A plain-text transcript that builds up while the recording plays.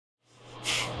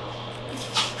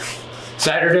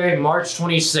Saturday, March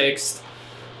 26th,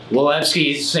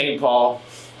 Wilebski, St. Paul.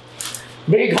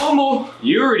 Big Humble.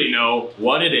 You already know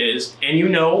what it is, and you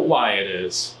know why it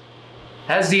is.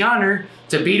 Has the honor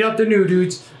to beat up the new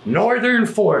dudes, Northern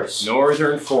Force.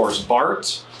 Northern Force,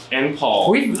 Bart and Paul.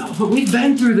 We've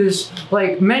been through this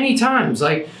like many times.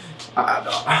 Like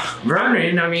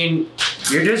Vernon, I mean,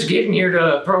 you're just getting here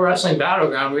to Pro Wrestling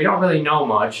Battleground. We don't really know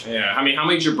much. Yeah, I mean, how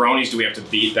many jabronis do we have to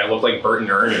beat that look like Bert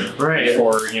and Ernie? Right.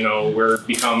 Before, you know, we're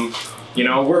become, you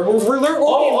know, we're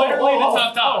literally the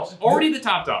top dogs. Already the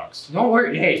top dogs. Don't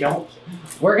worry. Hey, don't.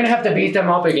 We're gonna have to beat them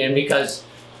up again because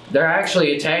they're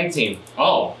actually a tag team.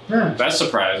 Oh, that's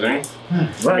surprising.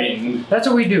 But I mean, that's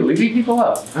what we do. We beat people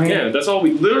up. I mean, yeah, that's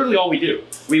literally all we do.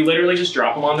 We literally just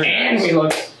drop them on their and necks. we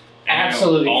look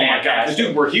absolutely oh fantastic. my god,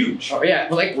 dude, we're huge. Oh, yeah,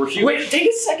 like we're huge. Wait, take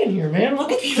a second here, man.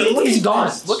 Look at these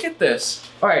guns. Look at this.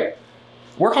 All right,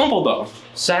 we're humble though.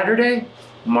 Saturday,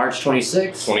 March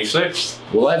 26th. 26th.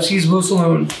 Wilebski's Blue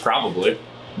Saloon. Probably.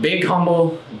 Big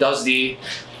Humble does the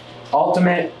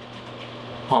ultimate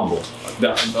humble.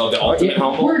 The ultimate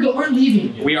humble. We're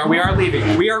leaving. We are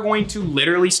leaving. We are going to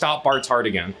literally stop Bart's heart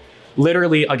again.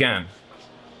 Literally again.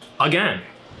 Again.